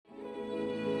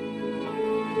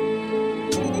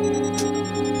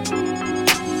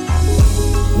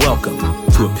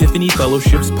Welcome to Epiphany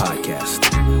Fellowship's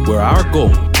podcast, where our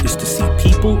goal is to see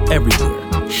people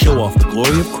everywhere show off the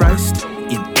glory of Christ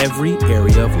in every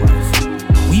area of life.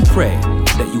 We pray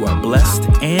that you are blessed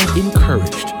and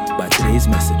encouraged by today's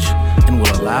message and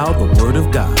will allow the Word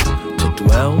of God to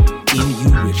dwell in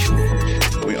you richly.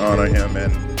 We honor him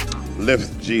and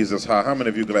lift Jesus high. How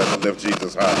many of you glad to lift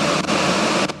Jesus high?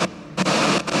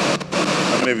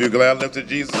 How many of you glad to lift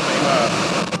Jesus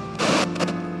high?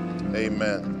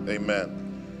 Amen.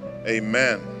 Amen.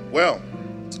 Amen. Well,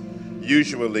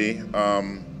 usually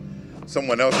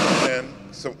someone else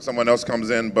comes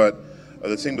in, but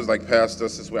the team was like, Pastor,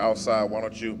 since we're outside, why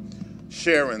don't you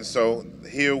share? And so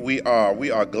here we are.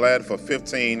 We are glad for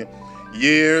 15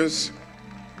 years.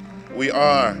 We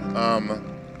are.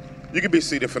 You can be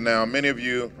seated for now. Many of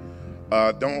you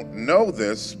don't know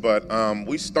this, but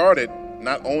we started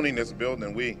not owning this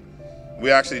building. We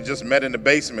actually just met in the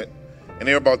basement, and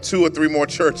there were about 2 or 3 more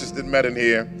churches that met in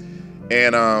here.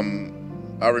 And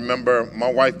I remember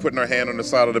my wife putting her hand on the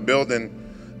side of the building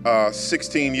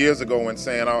 16 years ago and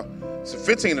saying,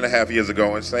 15 and a half years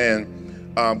ago, and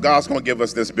saying, God's going to give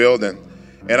us this building.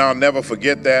 And I'll never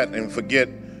forget that and forget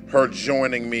her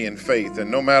joining me in faith. And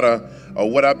no matter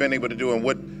what I've been able to do and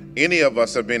what any of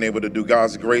us have been able to do,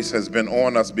 God's grace has been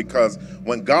on us, because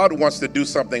when God wants to do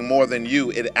something more than you,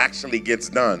 it actually gets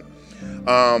done.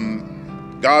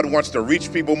 God wants to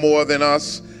reach people more than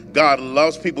us. God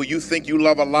loves people you think you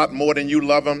love a lot more than you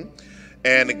love them.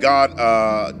 And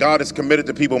God is committed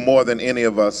to people more than any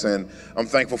of us. And I'm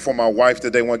thankful for my wife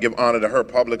today. I want to give honor to her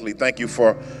publicly.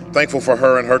 Thankful for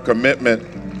her and her commitment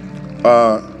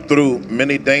through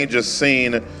many dangers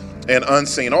seen and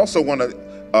unseen. Also want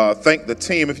to thank the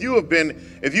team. If you've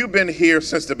been here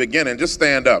since the beginning, just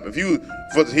stand up. If you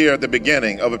was here at the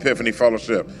beginning of Epiphany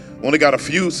Fellowship, only got a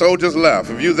few soldiers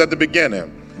left. If you was at the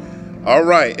beginning, all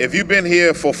right. If you've been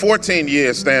here for 14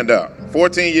 years, stand up.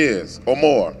 14 years or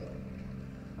more.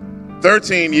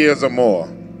 13 years or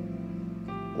more.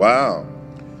 Wow.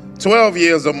 12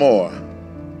 years or more.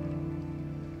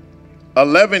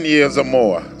 11 years or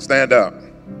more. Stand up.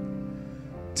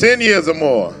 10 years or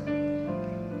more.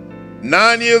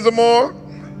 9 years or more.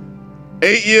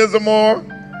 8 years or more.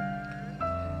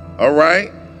 All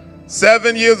right.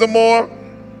 7 years or more.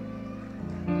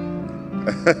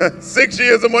 6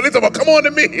 years or more. They talk about, come on to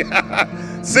me.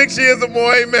 6 years or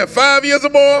more. Amen. 5 years or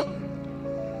more.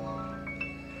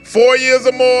 4 years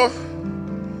or more.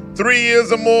 3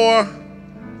 years or more.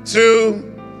 2,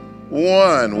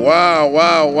 1.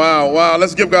 Wow.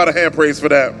 Let's give God a hand praise for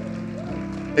that.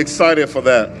 Excited for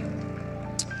that.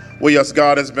 Well, yes,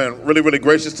 God has been really, really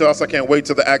gracious to us. I can't wait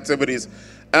till the activities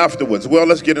afterwards. Well,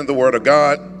 let's get into the Word of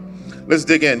God. Let's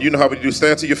dig in. You know how we do.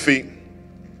 Stand to your feet.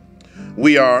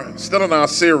 We are still in our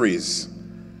series.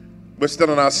 We're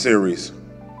still in our series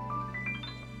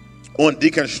on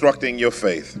deconstructing your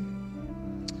faith,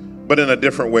 but in a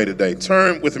different way today.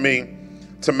 Turn with me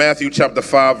to Matthew chapter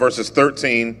 5, verses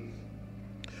 13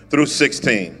 through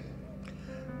 16.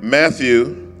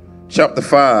 Matthew chapter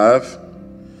 5,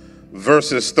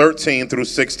 verses 13 through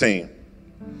 16.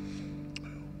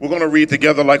 We're going to read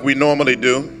together like we normally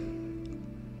do,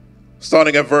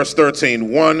 starting at verse 13.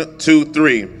 1, 2,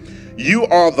 3. You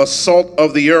are the salt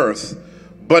of the earth,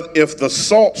 but if the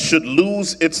salt should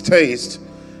lose its taste,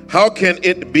 how can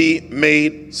it be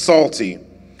made salty?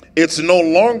 It's no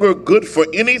longer good for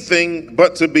anything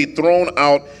but to be thrown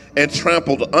out and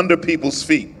trampled under people's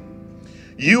feet.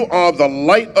 You are the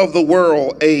light of the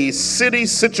world. A city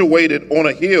situated on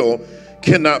a hill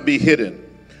cannot be hidden.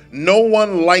 No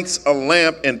one lights a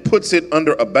lamp and puts it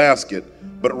under a basket,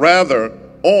 but rather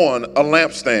on a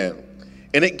lampstand,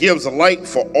 and it gives light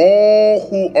for all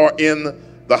who are in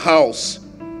the house.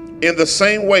 In the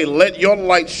same way, let your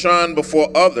light shine before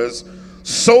others,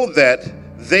 so that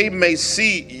they may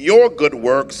see your good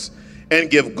works and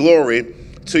give glory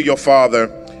to your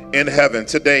Father in heaven.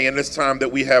 Today, in this time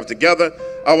that we have together,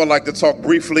 I would like to talk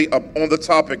briefly on the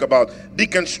topic about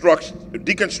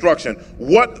deconstruction.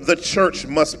 What the church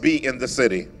must be in the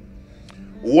city.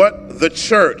 What the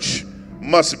church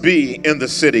must be in the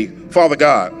city. Father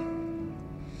God,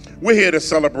 we're here to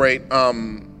celebrate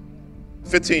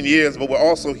 15 years, but we're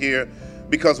also here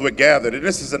because we're gathered. And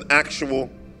this is an actual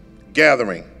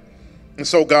gathering. And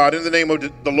so, God, in the name of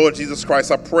the Lord Jesus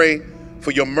Christ, I pray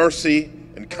for your mercy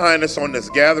and kindness on this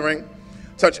gathering.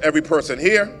 Touch every person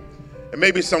here. And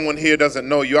maybe someone here doesn't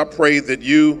know you. I pray that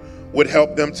you would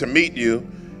help them to meet you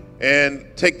and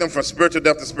take them from spiritual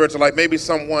death to spiritual life. Maybe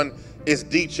someone is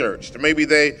de-churched. Maybe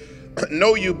they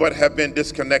know you but have been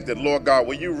disconnected. Lord God,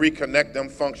 will you reconnect them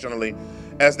functionally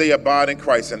as they abide in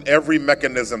Christ and every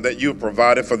mechanism that you've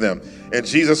provided for them. In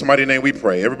Jesus' mighty name we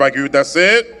pray. Everybody agree with that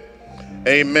said?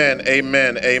 Amen,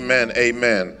 amen, amen,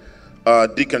 amen.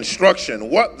 Deconstruction,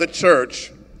 what the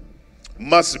church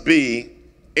must be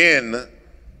in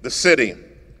the city.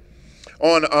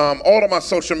 On all of my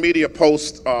social media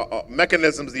post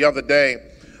mechanisms the other day,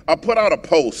 I put out a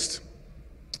post.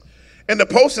 And the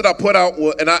post that I put out,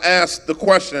 and I asked the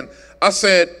question, I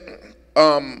said,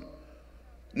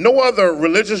 no other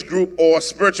religious group or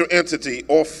spiritual entity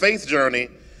or faith journey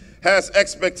has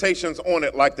expectations on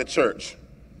it like the church.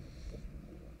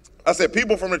 I said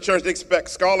people from the church, they expect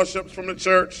scholarships from the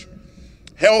church,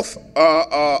 health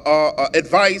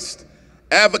advice,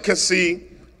 advocacy,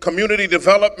 community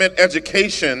development,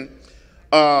 education,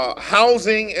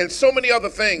 housing, and so many other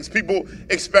things people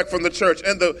expect from the church.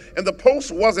 And the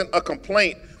post wasn't a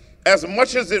complaint as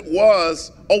much as it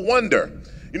was a wonder.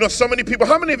 You know, so many people,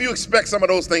 how many of you expect some of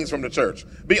those things from the church?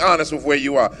 Be honest with where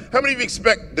you are. How many of you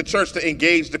expect the church to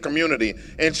engage the community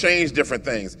and change different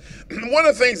things? One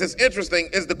of the things that's interesting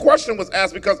is the question was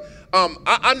asked because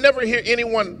I never hear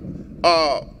anyone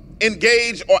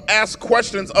engage or ask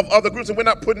questions of other groups, and we're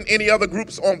not putting any other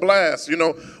groups on blast. You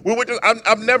know,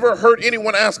 I've never heard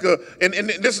anyone ask and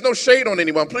there's no shade on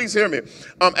anyone, please hear me,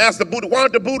 ask the Buddhist, why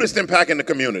aren't the Buddhists impacting the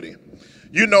community?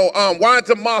 You know, why aren't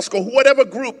the mosque or whatever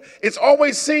group? It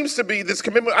always seems to be this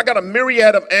commitment. I got a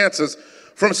myriad of answers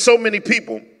from so many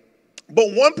people.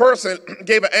 But one person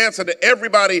gave an answer that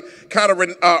everybody kind of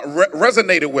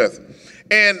resonated with.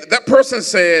 And that person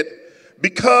said,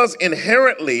 because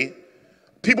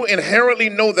people inherently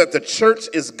know that the church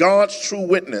is God's true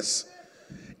witness.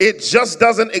 It just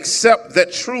doesn't accept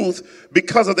that truth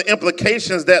because of the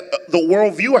implications that the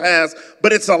worldview has,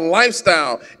 but it's a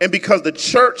lifestyle. And because the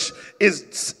church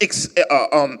is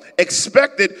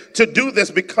expected to do this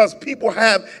because people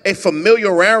have a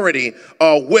familiarity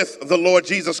with the Lord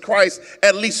Jesus Christ,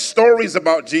 at least stories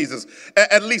about Jesus,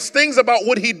 at least things about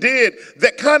what he did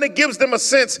that kind of gives them a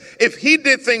sense if he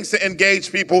did things to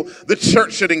engage people, the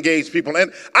church should engage people.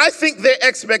 And I think their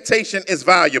expectation is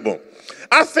valuable.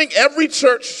 I think every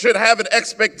church should have an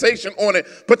expectation on it,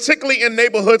 particularly in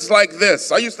neighborhoods like this.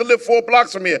 I used to live 4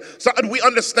 blocks from here, so we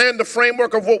understand the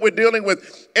framework of what we're dealing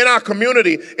with in our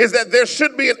community is that there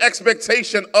should be an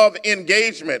expectation of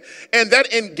engagement, and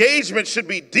that engagement should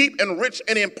be deep and rich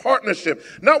and in partnership,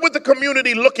 not with the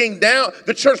community looking down,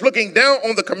 the church looking down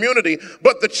on the community,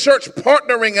 but the church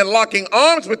partnering and locking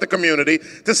arms with the community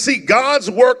to see God's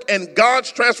work and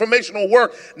God's transformational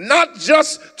work, not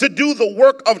just to do the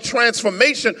work of transformation,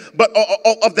 but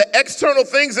of the external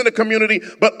things in the community,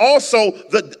 but also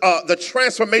the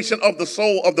transformation of the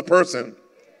soul of the person.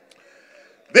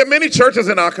 There are many churches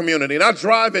in our community, and I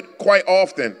drive it quite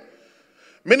often.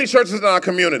 Many churches in our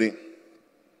community,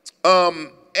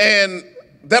 and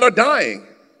that are dying,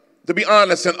 to be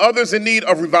honest, and others in need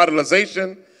of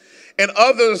revitalization, and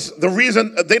others, the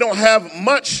reason they don't have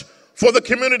much for the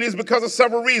community is because of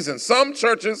several reasons. Some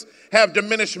churches have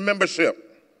diminished membership.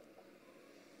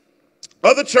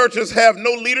 Other churches have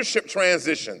no leadership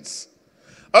transitions.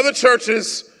 Other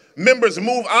churches, members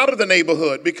move out of the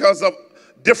neighborhood because of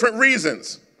different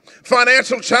reasons.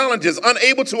 Financial challenges,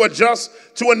 unable to adjust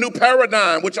to a new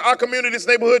paradigm, which our community's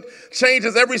neighborhood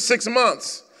changes every 6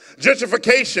 months.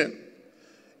 Gentrification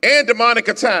and demonic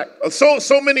attack.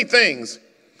 So many things.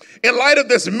 In light of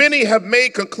this, many have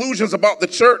made conclusions about the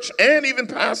church and even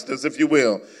pastors, if you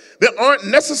will, that aren't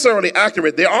necessarily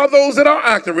accurate. There are those that are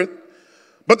accurate,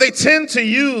 but they tend to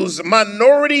use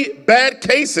minority bad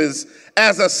cases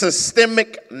as a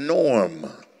systemic norm.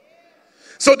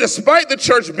 So despite the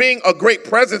church being a great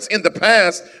presence in the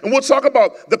past, and we'll talk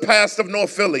about the past of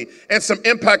North Philly and some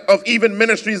impact of even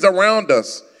ministries around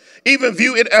us, even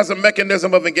view it as a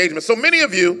mechanism of engagement. So many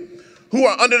of you who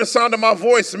are under the sound of my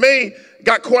voice may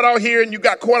got caught out here and you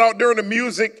got caught out during the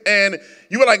music and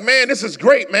you were like, man, this is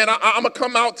great, man. I'm going to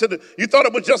come out to you thought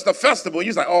it was just a festival.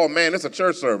 You're like, oh man, it's a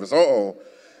church service. Uh-oh.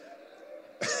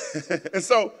 And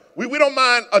so we don't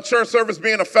mind a church service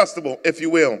being a festival, if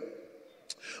you will.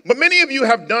 But many of you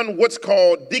have done what's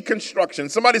called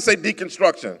deconstruction. Somebody say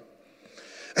deconstruction.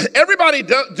 Everybody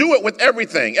do it with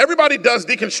everything. Everybody does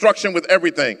deconstruction with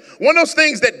everything. One of those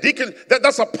things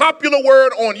that's a popular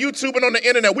word on YouTube and on the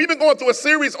internet. We've been going through a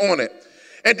series on it.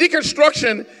 And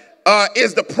deconstruction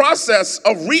is the process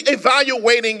of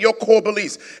reevaluating your core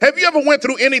beliefs. Have you ever went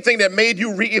through anything that made you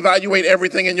reevaluate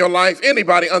everything in your life?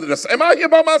 Anybody under the am I here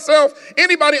by myself?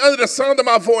 Anybody under the sound of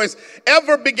my voice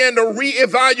ever began to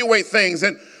reevaluate things?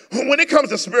 And When it comes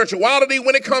to spirituality,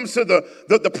 when it comes to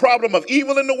the problem of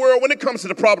evil in the world, when it comes to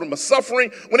the problem of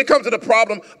suffering, when it comes to the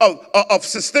problem of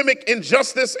systemic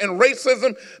injustice and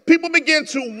racism, people begin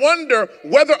to wonder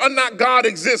whether or not God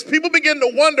exists. People begin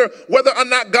to wonder whether or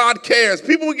not God cares.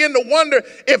 People begin to wonder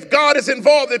if God is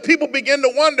involved. And people begin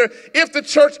to wonder if the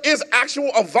church is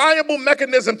a viable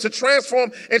mechanism to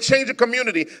transform and change a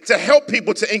community, to help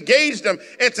people, to engage them,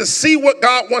 and to see what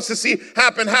God wants to see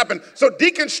happen. So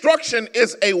deconstruction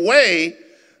is a way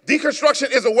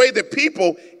that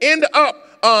people end up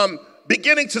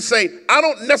beginning to say, I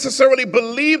don't necessarily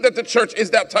believe that the church is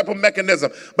that type of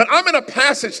mechanism. But I'm in a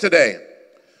passage today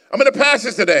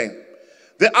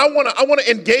that I want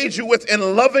to engage you with,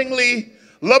 and lovingly,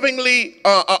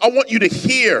 I want you to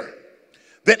hear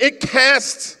that it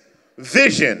casts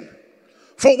vision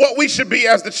for what we should be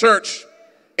as the church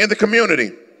in the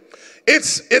community.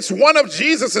 It's one of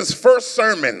Jesus's first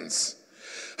sermons.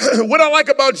 What I like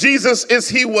about Jesus is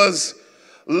he was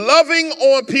loving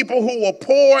on people who were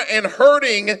poor and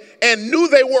hurting and knew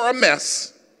they were a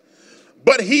mess.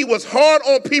 But he was hard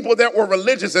on people that were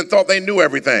religious and thought they knew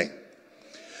everything.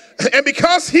 And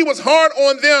because he was hard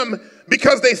on them,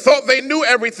 because they thought they knew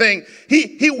everything,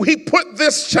 he put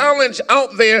this challenge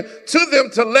out there to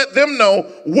them to let them know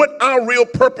what our real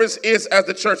purpose is as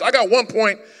the church. I got 1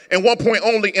 point and 1 point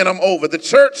only, and I'm over. The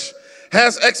church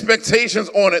has expectations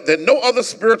on it that no other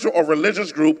spiritual or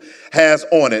religious group has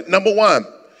on it. Number one,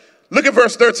 look at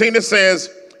verse 13. It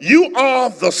says, you are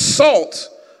the salt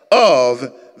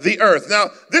of the earth. Now,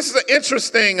 this is an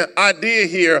interesting idea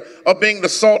here of being the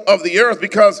salt of the earth,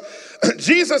 because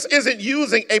Jesus isn't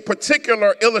using a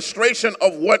particular illustration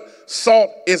of what salt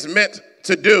is meant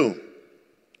to do.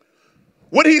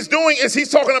 What he's doing is he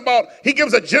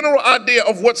gives a general idea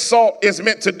of what salt is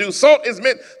meant to do. Salt is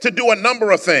meant to do a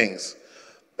number of things.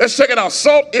 Let's check it out.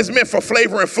 Salt is meant for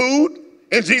flavoring food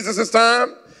in Jesus'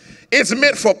 time. It's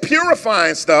meant for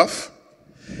purifying stuff.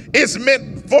 It's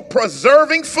meant for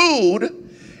preserving food.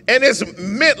 And it's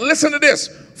meant, listen to this,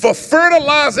 for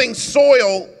fertilizing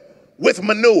soil with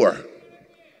manure.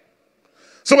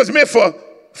 So it's meant for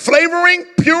flavoring,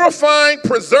 purifying,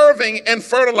 preserving, and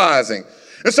fertilizing.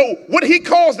 And so what he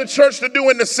calls the church to do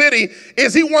in the city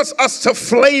is he wants us to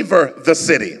flavor the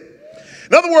city.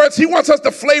 In other words, he wants us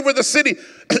to flavor the city.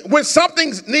 When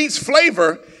something needs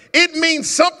flavor, it means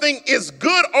something is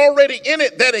good already in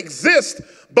it that exists,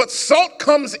 but salt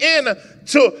comes in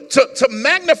to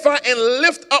magnify and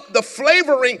lift up the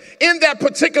flavoring in that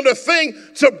particular thing,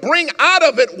 to bring out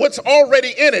of it what's already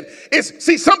in it.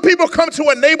 See, some people come to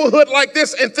a neighborhood like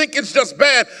this and think it's just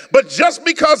bad, but just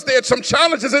because there's some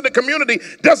challenges in the community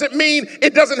doesn't mean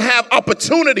it doesn't have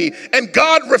opportunity and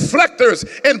God reflectors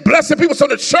and blessing people. So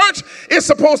the church is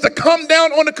supposed to come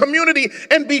down on the community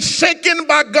and be shaken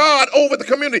by God over the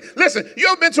community. Listen, you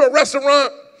ever been to a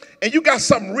restaurant and you got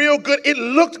something real good? It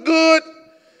looked good.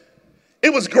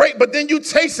 It was great, but then you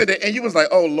tasted it and you was like,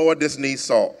 oh Lord, this needs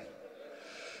salt.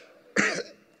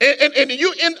 and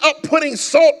you end up putting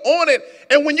salt on it.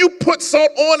 And when you put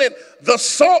salt on it, the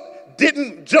salt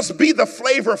didn't just be the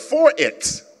flavor for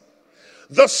it.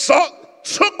 The salt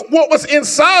took what was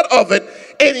inside of it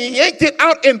and yanked it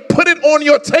out and put it on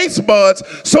your taste buds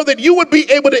so that you would be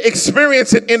able to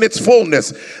experience it in its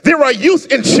fullness. There are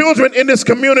youth and children in this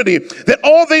community that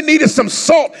all they need is some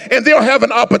salt and they'll have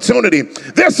an opportunity.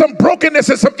 There's some brokenness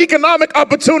and some economic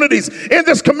opportunities in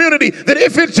this community that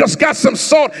if it just got some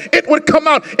salt, it would come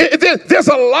out. There's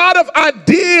a lot of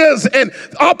ideas and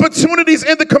opportunities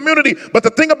in the community, but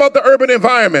the thing about the urban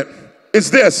environment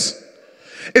is this,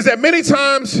 is that many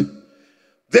times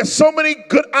there's so many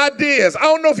good ideas. I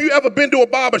don't know if you ever been to a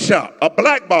barbershop, a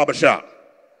black barbershop.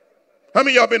 How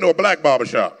many of y'all been to a black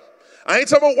barbershop? I ain't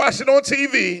talking about watching on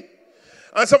TV.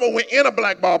 I'm talking about we're in a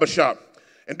black barbershop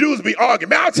and dudes be arguing.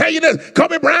 Man, I'll tell you this,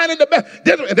 Kobe Bryant in the back.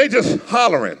 And they just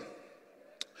hollering.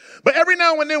 But every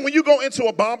now and then when you go into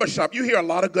a barbershop, you hear a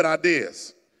lot of good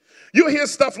ideas. You hear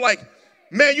stuff like,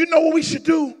 man, you know what we should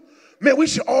do? Man, we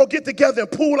should all get together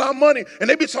and pool our money. And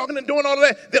they be talking and doing all of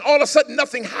that. Then all of a sudden,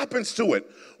 nothing happens to it.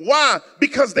 Why?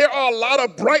 Because there are a lot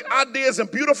of bright ideas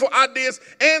and beautiful ideas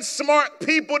and smart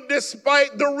people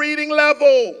despite the reading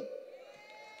level.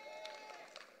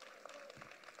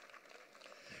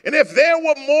 And if there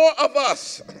were more of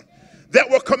us that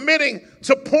were committing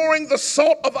to pouring the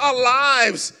salt of our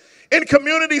lives in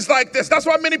communities like this. That's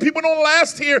why many people don't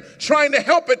last here trying to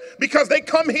help it, because they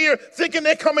come here thinking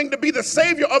they're coming to be the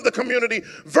savior of the community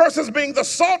versus being the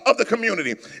salt of the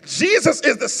community. Jesus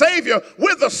is the savior.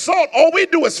 We're the salt. All we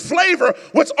do is flavor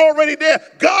what's already there.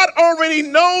 God already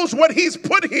knows what he's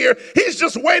put here. He's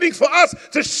just waiting for us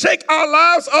to shake our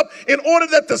lives up in order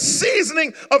that the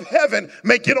seasoning of heaven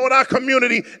may get on our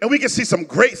community and we can see some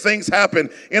great things happen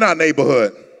in our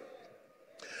neighborhood.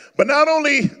 But not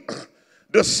only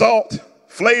the salt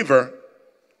flavor,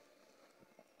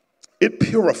 it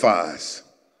purifies.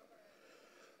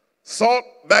 Salt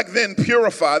back then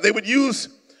purified. They would use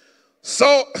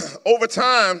salt over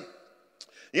time.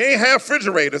 You ain't have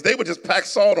refrigerators. They would just pack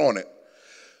salt on it.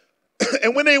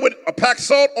 And when they would pack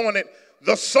salt on it,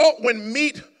 the salt, when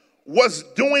meat was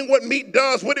doing what meat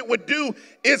does, what it would do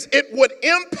is it would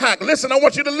impact. Listen, I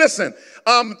want you to listen.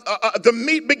 The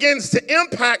meat begins to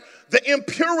impact the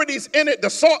impurities in it. The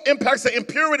salt impacts the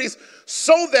impurities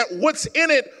so that what's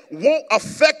in it won't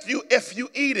affect you if you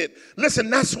eat it. Listen,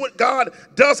 that's what God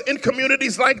does in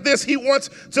communities like this. He wants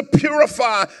to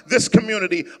purify this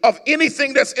community of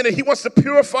anything that's in it. He wants to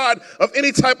purify it of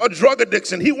any type of drug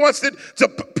addiction. He wants it to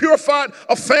purify it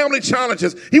of family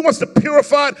challenges. He wants to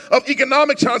purify it of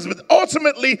economic challenges. But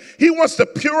ultimately, he wants to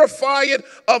purify it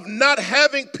of not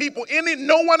having people in it,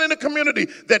 no one in the community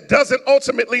that doesn't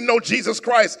ultimately know Jesus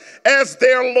Christ as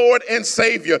their Lord and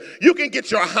Savior. You can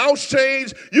get your house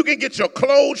changed. You can get your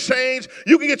clothes changed.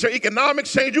 You can get your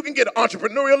economics changed. You can get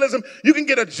entrepreneurialism. You can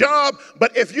get a job.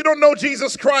 But if you don't know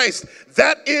Jesus Christ,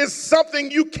 that is something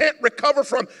you can't recover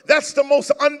from. That's the most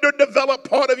underdeveloped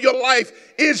part of your life,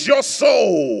 is your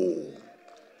soul.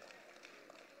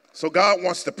 So God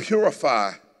wants to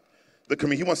purify the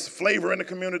community. He wants flavor in the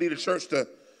community, the church, through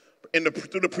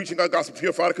the preaching of the gospel,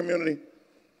 purify the community.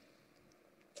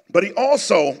 But he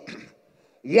also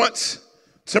wants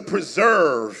to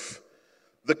preserve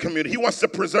the community. He wants to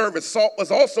preserve it. Salt was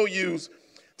also used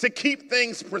to keep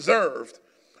things preserved.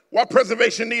 Why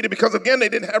preservation needed? Because, again, they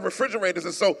didn't have refrigerators.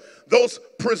 And so those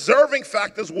preserving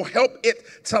factors will help it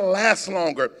to last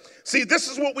longer. See, this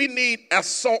is what we need as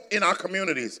salt in our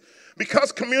communities.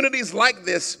 Because communities like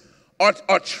this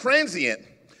are transient,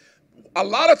 a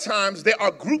lot of times there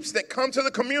are groups that come to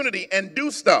the community and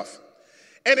do stuff.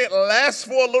 And it lasts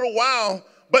for a little while,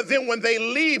 but then when they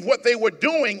leave, what they were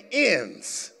doing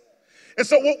ends. And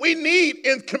so what we need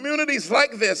in communities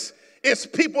like this is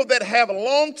people that have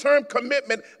long-term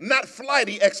commitment, not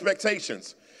flighty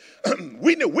expectations.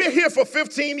 We're here for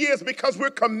 15 years because we're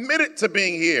committed to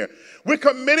being here. We're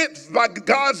committed by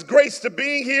God's grace to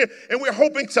being here, and we're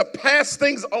hoping to pass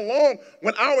things along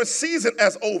when our season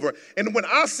is over. And when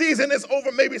our season is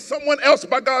over, maybe someone else,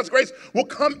 by God's grace, will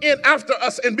come in after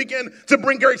us and begin to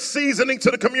bring great seasoning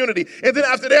to the community. And then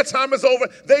after their time is over,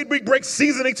 they bring great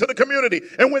seasoning to the community.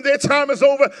 And when their time is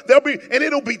over,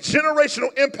 it'll be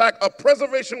generational impact of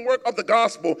preservation work of the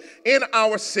gospel in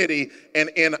our city and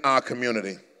in our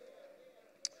community.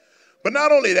 But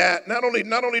not only that, not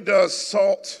only does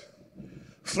salt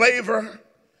flavor,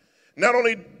 not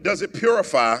only does it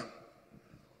purify,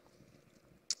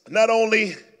 not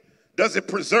only does it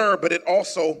preserve, but it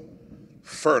also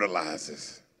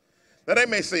fertilizes. Now, that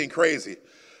may seem crazy,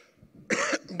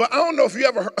 but I don't know if you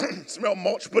ever smell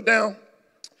mulch put down.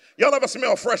 Y'all ever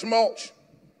smell fresh mulch?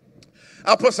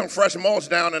 I'll put some fresh mulch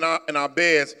down in our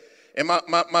beds. And my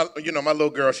little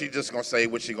girl, she's just going to say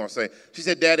what she's going to say. She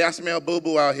said, Daddy, I smell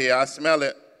boo-boo out here. I smell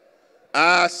it.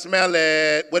 I smell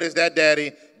it. What is that,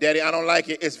 Daddy? Daddy, I don't like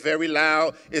it. It's very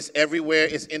loud. It's everywhere.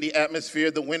 It's in the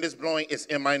atmosphere. The wind is blowing. It's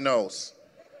in my nose,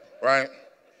 right?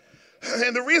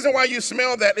 And the reason why you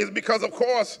smell that is because, of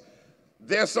course,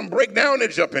 there's some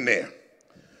breakdownage up in there.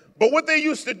 But what they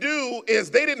used to do is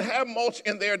they didn't have mulch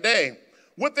in their day.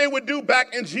 What they would do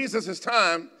back in Jesus'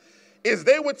 time is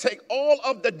they would take all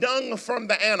of the dung from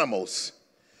the animals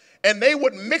and they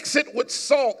would mix it with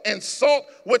salt, and salt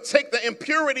would take the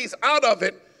impurities out of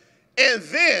it, and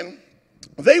then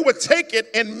they would take it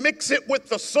and mix it with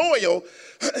the soil,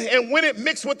 and when it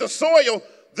mixed with the soil,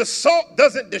 the salt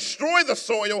doesn't destroy the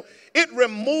soil, it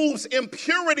removes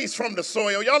impurities from the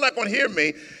soil. Y'all not going to hear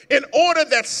me. In order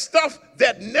that stuff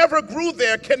that never grew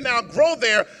there can now grow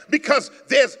there, because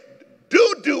there's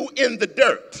doo-doo in the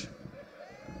dirt.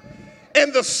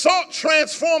 And the salt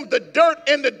transformed the dirt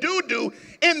and the doo-doo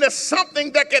into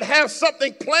something that can have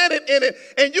something planted in it,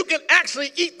 and you can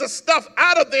actually eat the stuff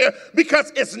out of there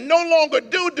because it's no longer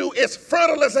doo-doo, it's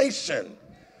fertilization.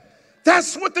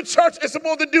 That's what the church is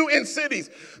supposed to do in cities.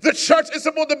 The church is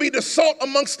supposed to be the salt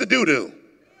amongst the doo-doo.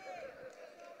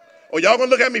 Oh, y'all gonna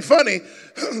look at me funny.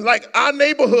 Like our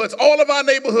neighborhoods, all of our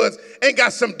neighborhoods ain't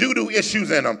got some doo-doo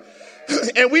issues in them.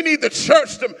 And we need the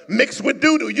church to mix with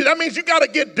doo-doo. That means you got to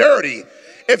get dirty.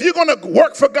 If you're going to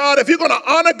work for God, if you're going to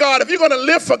honor God, if you're going to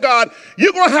live for God,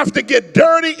 you're going to have to get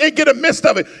dirty and get a midst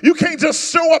of it. You can't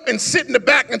just show up and sit in the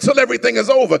back until everything is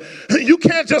over. You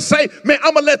can't just say, man,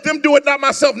 I'm going to let them do it, not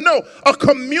myself. No, a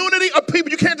community of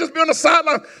people. You can't just be on the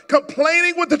sideline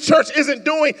complaining what the church isn't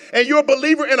doing and you're a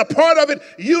believer and a part of it.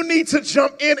 You need to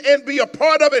jump in and be a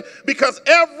part of it, because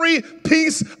every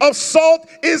piece of salt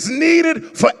is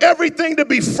needed for everything to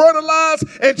be fertilized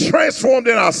and transformed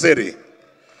in our city.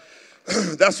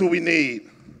 That's what we need.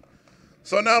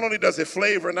 So not only does it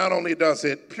flavor, not only does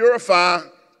it purify,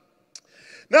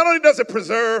 not only does it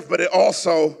preserve, but it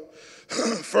also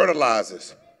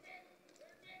fertilizes.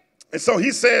 And so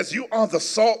he says, you are the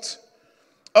salt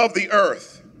of the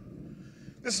earth.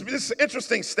 This is an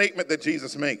interesting statement that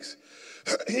Jesus makes.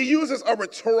 He uses a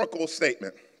rhetorical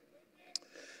statement.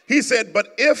 He said,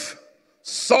 but if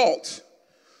salt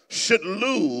should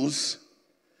lose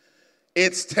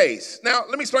its taste. Now,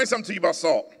 let me explain something to you about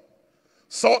salt.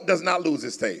 Salt does not lose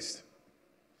its taste.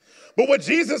 But what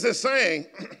Jesus is saying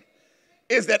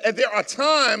is that there are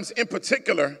times in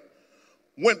particular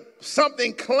when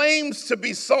something claims to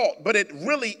be salt, but it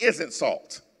really isn't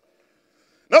salt.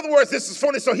 In other words, this is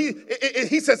funny. So he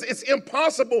says it's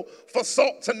impossible for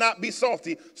salt to not be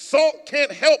salty. Salt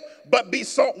can't help but be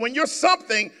salt. When you're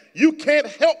something, you can't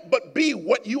help but be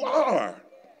what you are.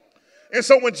 And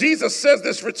so when Jesus says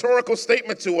this rhetorical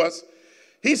statement to us,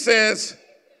 he says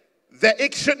that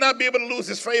it should not be able to lose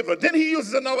its favor. Then he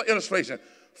uses another illustration.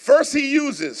 First he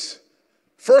uses.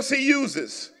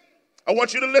 I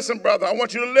want you to listen, brother. I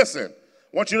want you to listen.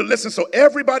 I want you to listen so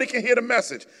everybody can hear the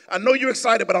message. I know you're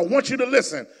excited, but I want you to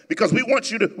listen because we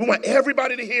want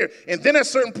everybody to hear. And then at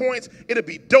certain points, it'll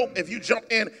be dope if you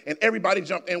jump in and everybody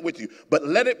jump in with you. But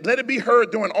let it be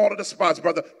heard during all of the spots,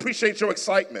 brother. Appreciate your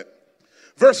excitement.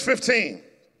 Verse 15,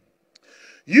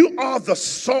 you are the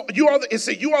salt, you are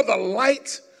the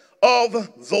light of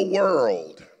the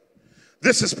world.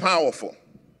 This is powerful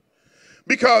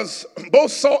because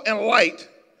both salt and light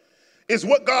is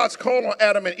what God's call on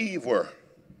Adam and Eve were.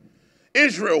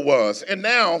 Israel was, and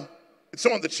now it's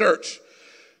on the church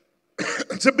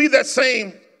to be that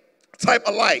same type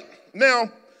of light. Now,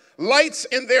 lights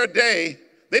in their day,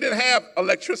 they didn't have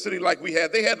electricity like we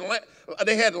had. They had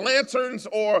lanterns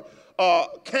or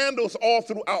candles all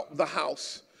throughout the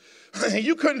house. And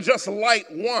you couldn't just light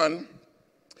one,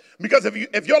 because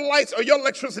if your lights or your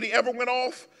electricity ever went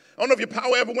off, I don't know if your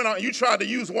power ever went out and you tried to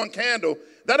use one candle,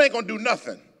 that ain't gonna do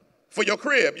nothing for your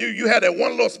crib. You had that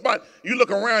one little spot, you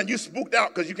look around, you spooked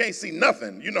out because you can't see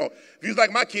nothing. You know, if you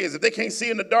like my kids, if they can't see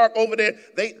in the dark over there,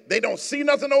 they don't see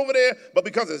nothing over there, but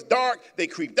because it's dark, they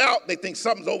creeped out, they think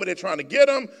something's over there trying to get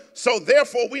them. So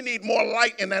therefore, we need more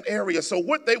light in that area. So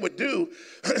what they would do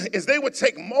is they would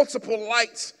take multiple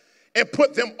lights and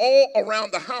put them all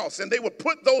around the house. And they would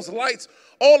put those lights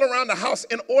all around the house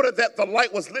in order that the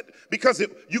light was lit, because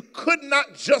you could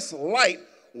not just light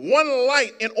one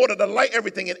light in order to light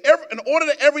everything. In order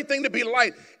for everything to be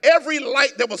light, every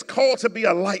light that was called to be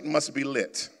a light must be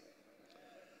lit.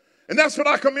 And that's what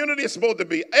our community is supposed to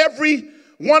be. Every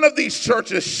one of these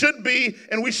churches should be,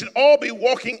 and we should all be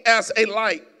walking as a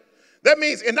light. That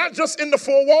means, and not just in the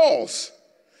four walls.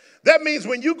 That means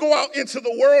when you go out into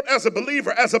the world as a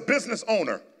believer, as a business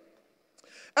owner,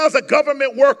 as a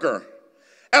government worker,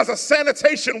 as a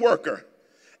sanitation worker,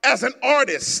 as an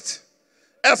artist,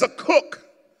 as a cook,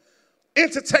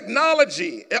 into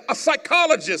technology, a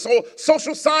psychologist or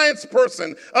social science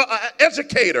person, an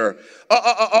educator,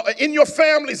 in your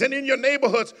families and in your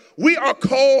neighborhoods, we are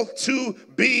called to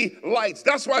be lights.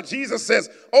 That's why Jesus says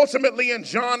ultimately in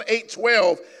John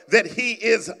 8:12 that he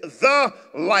is the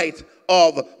light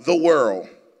of the world.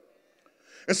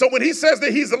 And so when he says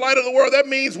that he's the light of the world, that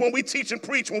means when we teach and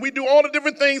preach, when we do all the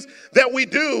different things that we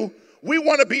do, we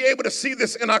want to be able to see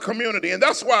this in our community. And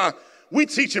that's why we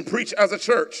teach and preach as a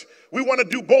church. We want to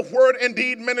do both word and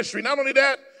deed ministry. Not only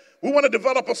that, we want to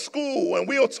develop a school, and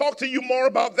we'll talk to you more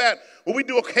about that. But we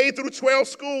do a K through 12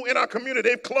 school in our community.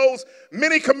 They've closed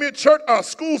many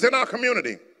schools in our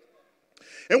community.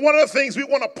 And one of the things we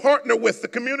want to partner with the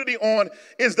community on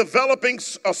is developing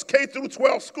a K through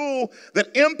 12 school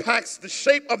that impacts the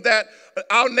shape of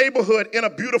our neighborhood in a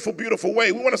beautiful, beautiful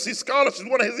way. We want to see scholarships. We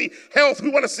want to see health.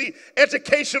 We want to see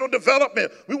educational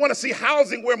development. We want to see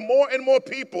housing where more and more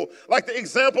people, like the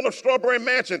example of Strawberry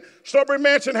Mansion. Strawberry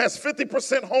Mansion has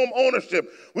 50% home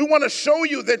ownership. We want to show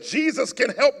you that Jesus can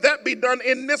help that be done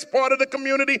in this part of the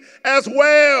community as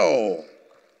well.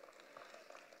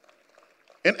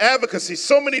 And advocacy,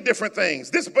 so many different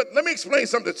things. But let me explain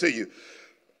something to you.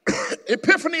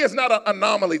 Epiphany is not an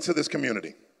anomaly to this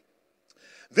community.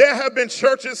 There have been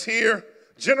churches here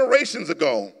generations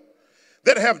ago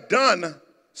that have done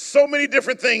so many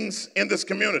different things in this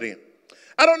community.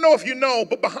 I don't know if you know,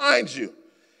 but behind you,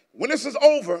 when this is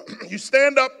over, you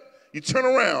stand up, you turn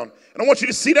around, and I want you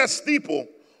to see that steeple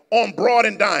on Broad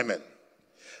and Diamond.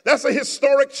 That's a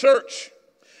historic church.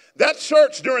 That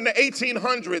church during the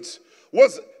 1800s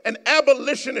was an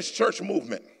abolitionist church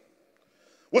movement.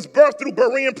 Was birthed through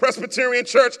Berean Presbyterian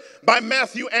Church by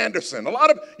Matthew Anderson. A lot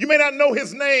of you may not know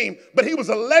his name, but he was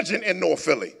a legend in North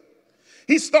Philly.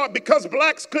 He started, because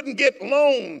blacks couldn't get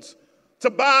loans to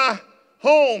buy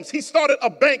homes, he started a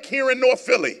bank here in North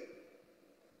Philly.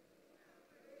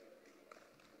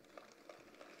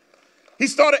 He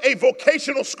started a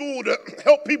vocational school to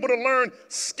help people to learn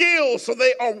skills so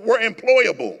they were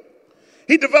employable.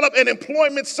 He developed an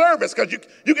employment service, because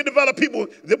you can develop people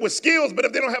that with skills, but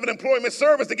if they don't have an employment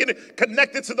service to get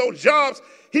connected to those jobs,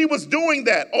 he was doing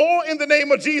that, all in the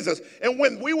name of Jesus. And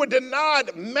when we were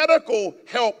denied medical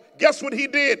help, guess what he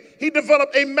did? He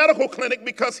developed a medical clinic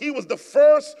because he was the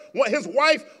first, his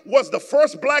wife was the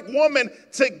first black woman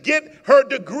to get her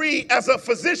degree as a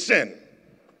physician.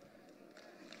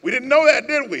 We didn't know that,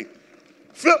 did we?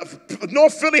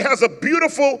 North Philly has a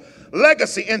beautiful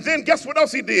legacy. And then guess what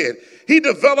else he did? He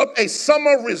developed a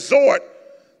summer resort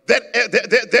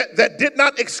that did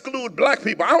not exclude black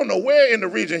people. I don't know where in the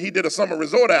region he did a summer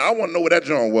resort at. I want to know where that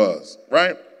joint was,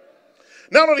 right?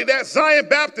 Not only that, Zion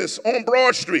Baptist on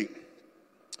Broad Street.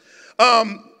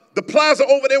 The plaza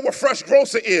over there where Fresh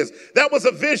Grocer is. That was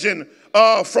a vision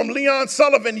from Leon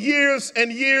Sullivan years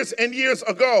and years and years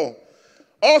ago.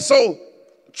 Also,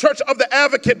 Church of the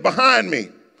Advocate behind me.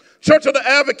 Church of the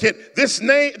Advocate,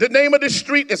 the name of this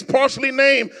street is partially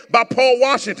named by Paul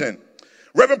Washington.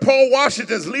 Reverend Paul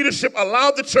Washington's leadership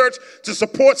allowed the church to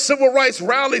support civil rights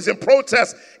rallies and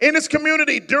protests in its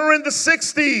community during the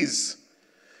 60s,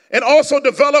 and also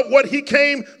developed what he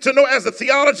came to know as the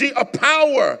theology of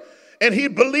power. And he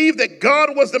believed that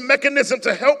God was the mechanism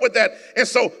to help with that. And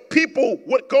so people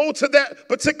would go to that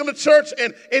particular church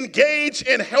and engage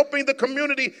in helping the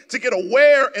community to get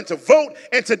aware and to vote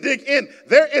and to dig in.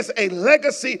 There is a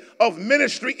legacy of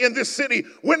ministry in this city.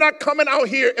 We're not coming out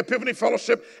here at Epiphany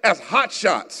Fellowship as hot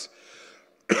shots.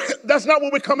 That's not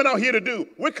what we're coming out here to do.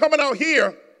 We're coming out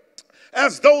here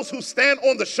as those who stand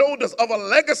on the shoulders of a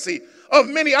legacy of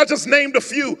many. I just named a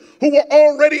few who were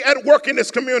already at work in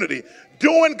this community,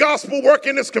 doing gospel work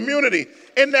in this community.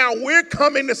 And now we're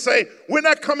coming to say, we're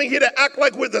not coming here to act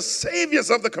like we're the saviors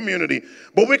of the community,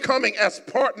 but we're coming as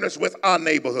partners with our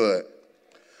neighborhood.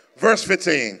 Verse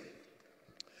 15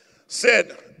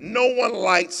 said, no one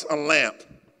lights a lamp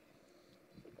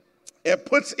and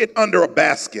puts it under a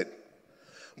basket,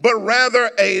 but rather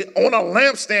on a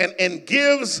lampstand, and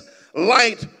gives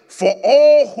light for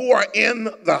all who are in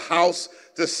the house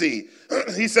to see.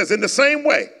 He says, in the same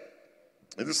way,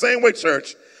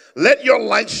 church, let your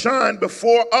light shine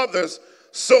before others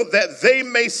so that they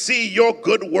may see your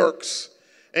good works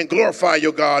and glorify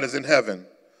your God as in heaven.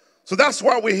 So that's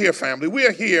why we're here, family. We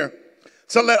are here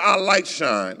to let our light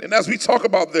shine. And as we talk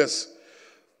about this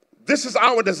is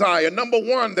our desire. Number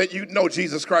one, that you know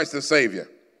Jesus Christ as Savior.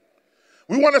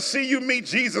 We want to see you meet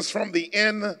Jesus from the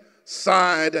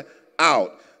inside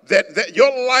out. That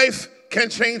your life can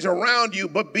change around you,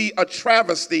 but be a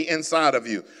travesty inside of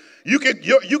you. You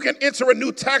can enter a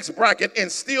new tax bracket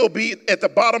and still be at the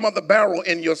bottom of the barrel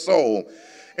in your soul.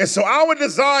 And so our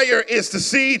desire is to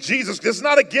see Jesus. This is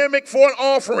not a gimmick for an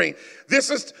offering. This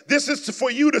is for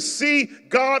you to see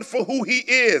God for who he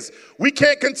is. We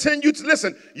can't continue to,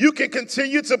 listen, you can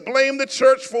continue to blame the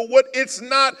church for what it's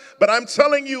not, but I'm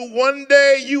telling you, one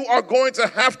day you are going to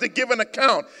have to give an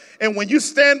account. And when you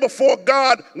stand before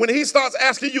God, when he starts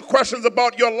asking you questions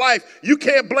about your life, you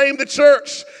can't blame the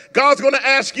church. God's going to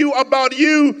ask you about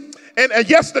you. And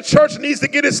yes, the church needs to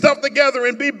get its stuff together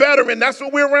and be better, and that's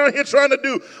what we're around here trying to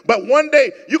do. But one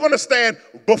day, you're going to stand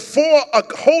before a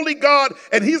holy God,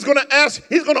 and he's going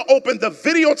to open the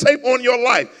videotape on your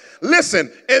life.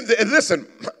 Listen, and listen,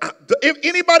 if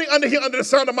anybody under here, under the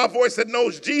sound of my voice that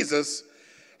knows Jesus,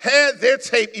 had their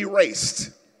tape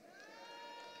erased.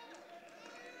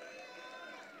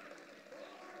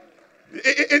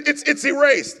 It's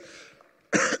erased.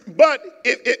 But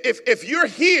if you're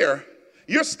here,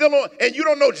 you're still on, and you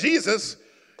don't know Jesus,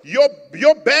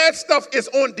 your bad stuff is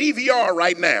on DVR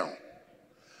right now,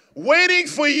 waiting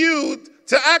for you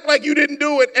to act like you didn't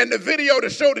do it and the video to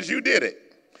show that you did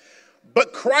it.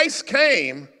 But Christ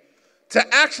came to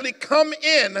actually come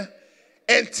in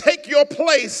and take your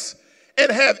place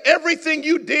and have everything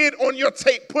you did on your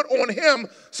tape put on him.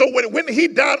 So when he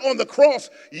died on the cross,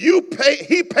 he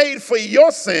paid for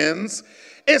your sins,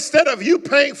 instead of you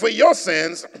paying for your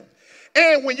sins.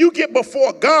 And when you get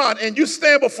before God and you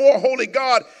stand before a holy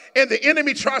God and the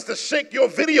enemy tries to shake your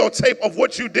videotape of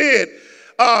what you did,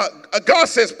 God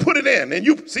says, put it in. And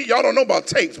you see, y'all don't know about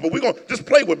tapes, but we're going to just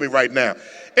play with me right now.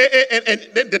 And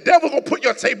then the devil going to put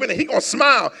your tape in and he going to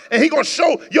smile and he going to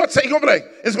show your tape. He going to be like,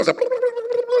 it's going to say,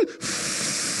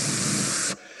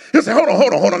 he'll say, hold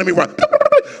on, let me run.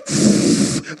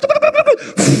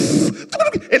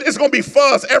 And it's going to be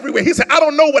fuzz everywhere. He said, I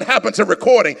don't know what happened to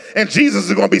recording. And Jesus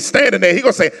is going to be standing there. He's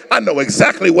going to say, I know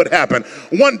exactly what happened.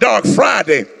 One dark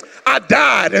Friday, I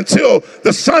died until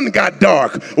the sun got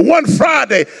dark. One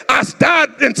Friday, I died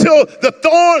until the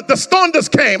thunders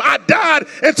came. I died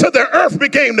until the earth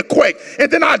began to quake.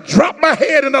 And then I dropped my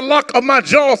head in the lock of my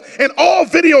jaws, and all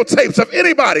videotapes of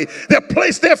anybody that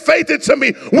placed their faith into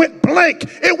me went blank.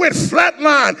 It went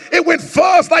flatline. It went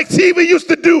fuzz like TV used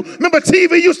to do. Remember,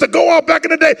 TV used to go off back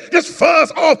in the day, just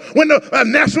fuzz off when the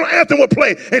national anthem would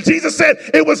play. And Jesus said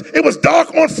it was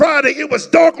dark on Friday. It was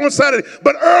dark on Saturday.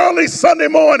 But early Sunday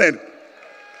morning,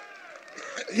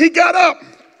 he got up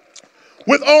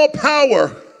with all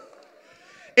power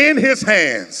in his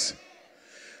hands.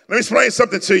 Let me explain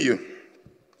something to you.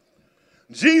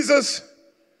 Jesus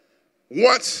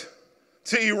wants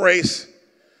to erase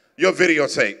your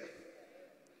videotape.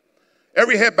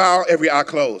 Every head bow, every eye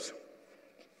closed.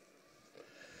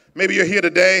 Maybe you're here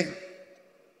today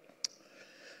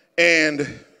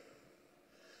and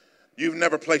you've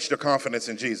never placed your confidence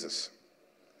in Jesus.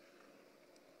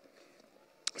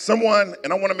 Someone,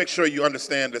 and I want to make sure you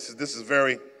understand this is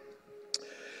very,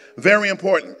 very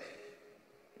important,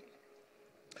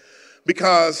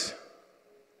 because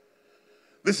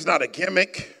this is not a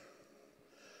gimmick.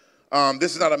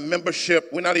 This is not a membership.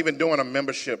 We're not even doing a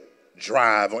membership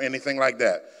drive or anything like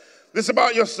that. This is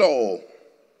about your soul.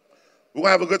 We're going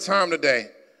to have a good time today,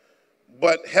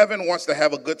 but heaven wants to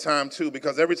have a good time too,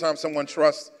 because every time someone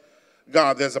trusts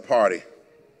God, there's a party.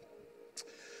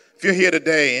 If you're here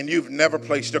today and you've never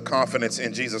placed your confidence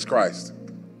in Jesus Christ,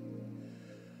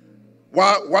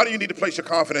 why do you need to place your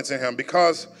confidence in him?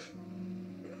 Because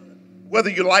whether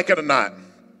you like it or not,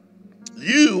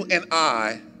 you and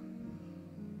I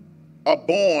are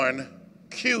born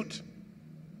cute,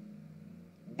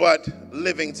 but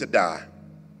living to die.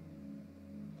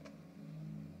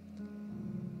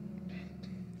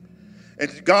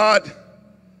 And God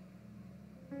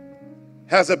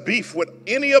has a beef with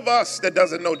any of us that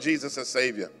doesn't know Jesus as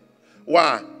Savior.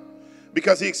 Why?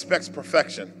 Because he expects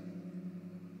perfection.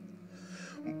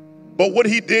 But what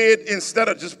he did, instead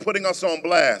of just putting us on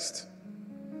blast,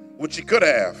 which he could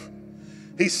have,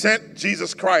 he sent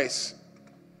Jesus Christ,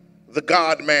 the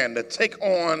God-man, to take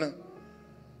on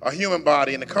a human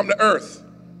body and to come to earth.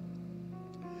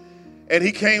 And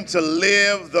he came to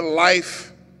live the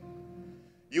life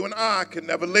you and I could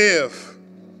never live.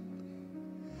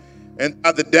 And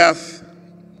by the death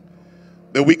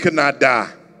that we could not die.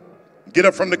 Get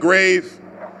up from the grave.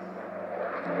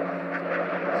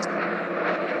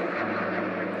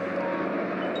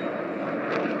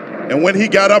 And when he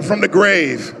got up from the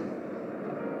grave,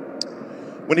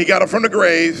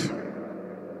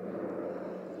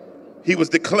 he was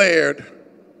declared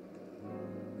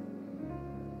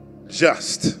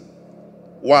just.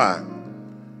 Why?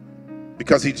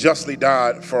 Because he justly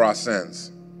died for our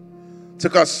sins.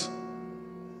 Took us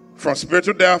from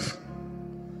spiritual death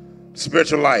to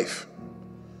spiritual life,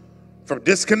 from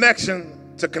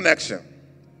disconnection to connection.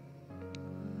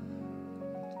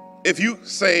 If you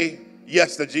say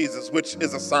yes to Jesus, which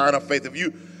is a sign of faith, if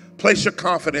you place your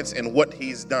confidence in what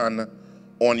he's done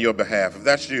on your behalf, if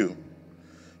that's you,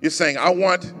 you're saying, I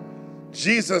want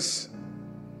Jesus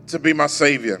to be my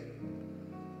Savior,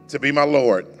 to be my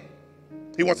Lord.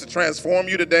 He wants to transform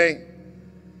you today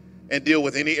and deal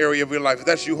with any area of your life. If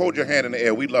that's you, hold your hand in the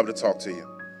air. We'd love to talk to you.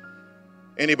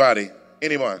 Anybody?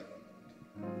 Anyone?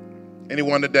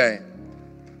 Anyone today?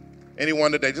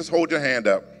 Anyone today? Just hold your hand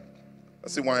up. I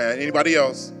see one hand. Anybody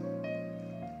else?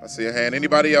 I see a hand.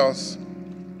 Anybody else?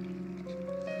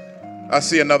 I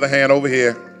see another hand over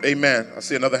here. Amen. I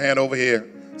see another hand over here.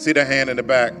 See the hand in the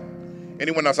back.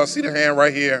 Anyone else? I see the hand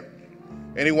right here.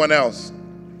 Anyone else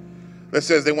that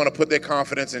says they want to put their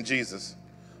confidence in Jesus?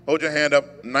 Hold your hand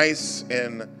up nice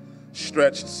and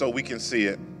stretched so we can see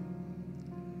it.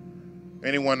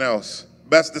 Anyone else?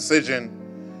 Best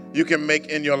decision you can make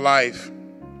in your life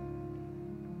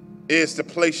is to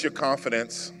place your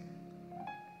confidence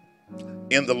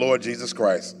in the Lord Jesus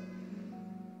Christ.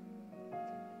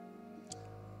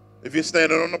 If you're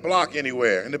standing on the block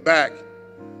anywhere, in the back,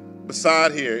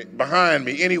 beside here, behind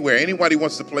me, anywhere, anybody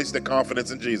wants to place their confidence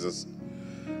in Jesus.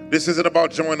 This isn't about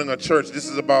joining a church. This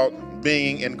is about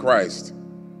being in Christ.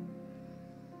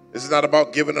 This is not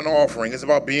about giving an offering. It's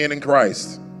about being in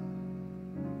Christ.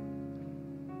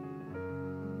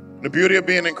 The beauty of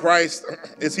being in Christ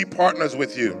is he partners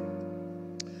with you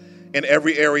in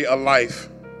every area of life.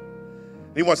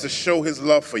 He wants to show his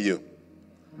love for you.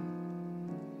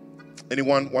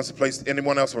 Anyone else wants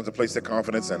to place their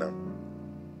confidence in him?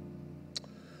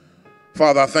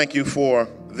 Father, I thank you for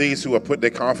these who have put their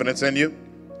confidence in you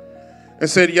and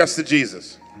said yes to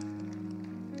Jesus.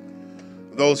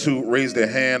 Those who raised their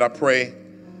hand, I pray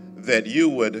that you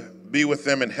would be with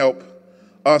them and help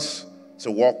us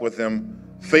to walk with them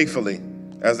faithfully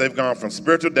as they've gone from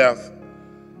spiritual death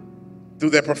through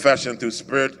their profession, to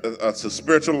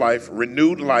spiritual life,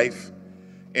 renewed life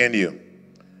in you.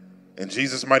 In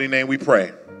Jesus' mighty name we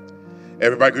pray.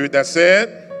 Everybody agree with that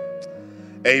said?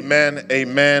 Amen,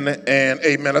 amen, and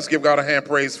amen. Let's give God a hand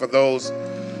praise for those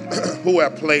who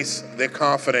have placed their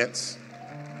confidence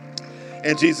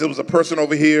in Jesus. There was a person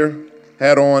over here,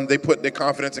 they put their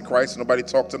confidence in Christ. Nobody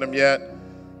talked to them yet.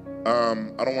 I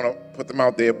don't want to put them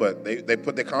out there, but they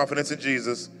put their confidence in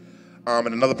Jesus, and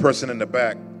another person in the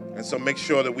back. And so make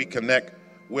sure that we connect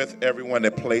with everyone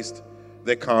that placed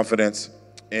their confidence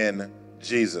in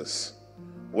Jesus.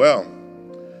 Well,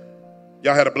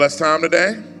 y'all had a blessed time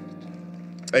today?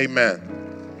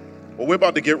 Amen. Well, we're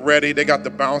about to get ready. They got the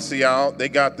bouncy out. They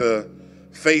got the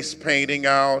face painting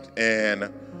out.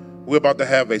 And we're about to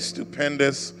have a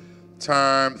stupendous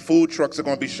time. Food trucks are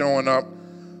going to be showing up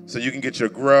so you can get your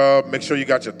grub. Make sure you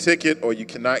got your ticket or you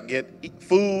cannot get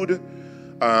food.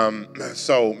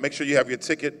 So make sure you have your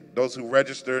ticket. Those who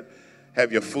registered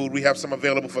have your food. We have some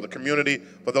available for the community.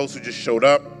 For those who just showed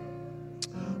up,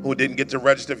 who didn't get to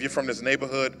register, if you're from this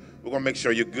neighborhood, we're going to make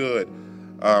sure you're good.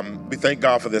 We thank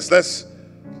God for this. Let's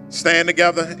stand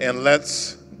together and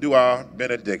let's do our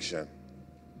benediction.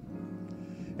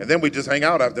 And then we just hang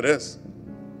out after this.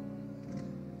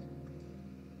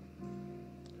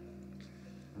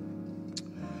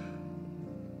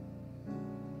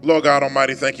 Lord God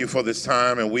Almighty, thank you for this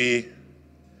time, and we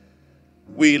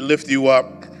lift you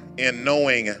up in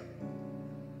knowing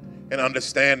and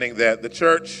understanding that the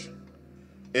church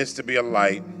is to be a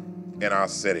light in our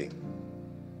city.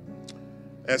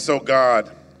 And so,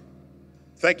 God,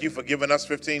 thank you for giving us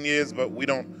 15 years, but we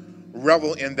don't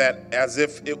revel in that as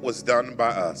if it was done by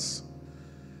us.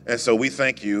 And so we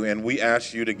thank you, and we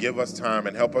ask you to give us time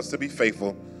and help us to be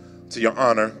faithful to your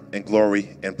honor and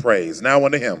glory and praise. Now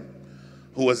unto him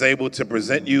who is able to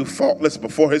present you faultless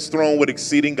before his throne with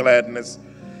exceeding gladness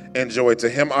and joy. To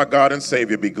him, our God and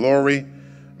Savior, be glory,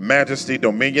 majesty,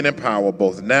 dominion, and power,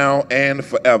 both now and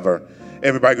forever.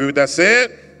 Everybody agree with that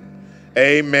said?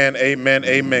 Amen, amen,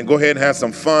 amen. Go ahead and have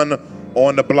some fun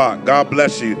on the block. God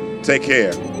bless you. Take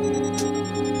care.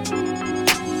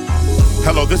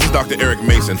 Hello, this is Dr. Eric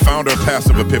Mason, founder and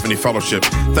pastor of Epiphany Fellowship.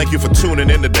 Thank you for tuning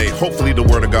in today. Hopefully the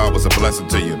word of God was a blessing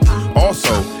to you.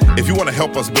 Also, if you want to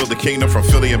help us build the kingdom from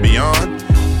Philly and beyond,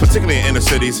 particularly in inner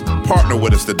cities, partner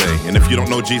with us today. And if you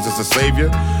don't know Jesus as Savior,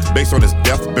 based on his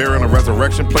death, burial, and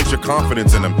resurrection, place your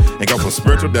confidence in him and go from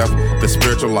spiritual death to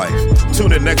spiritual life.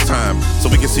 Tune in next time so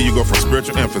we can see you go from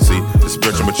spiritual infancy to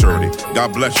spiritual maturity.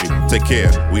 God bless you. Take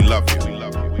care. We love you.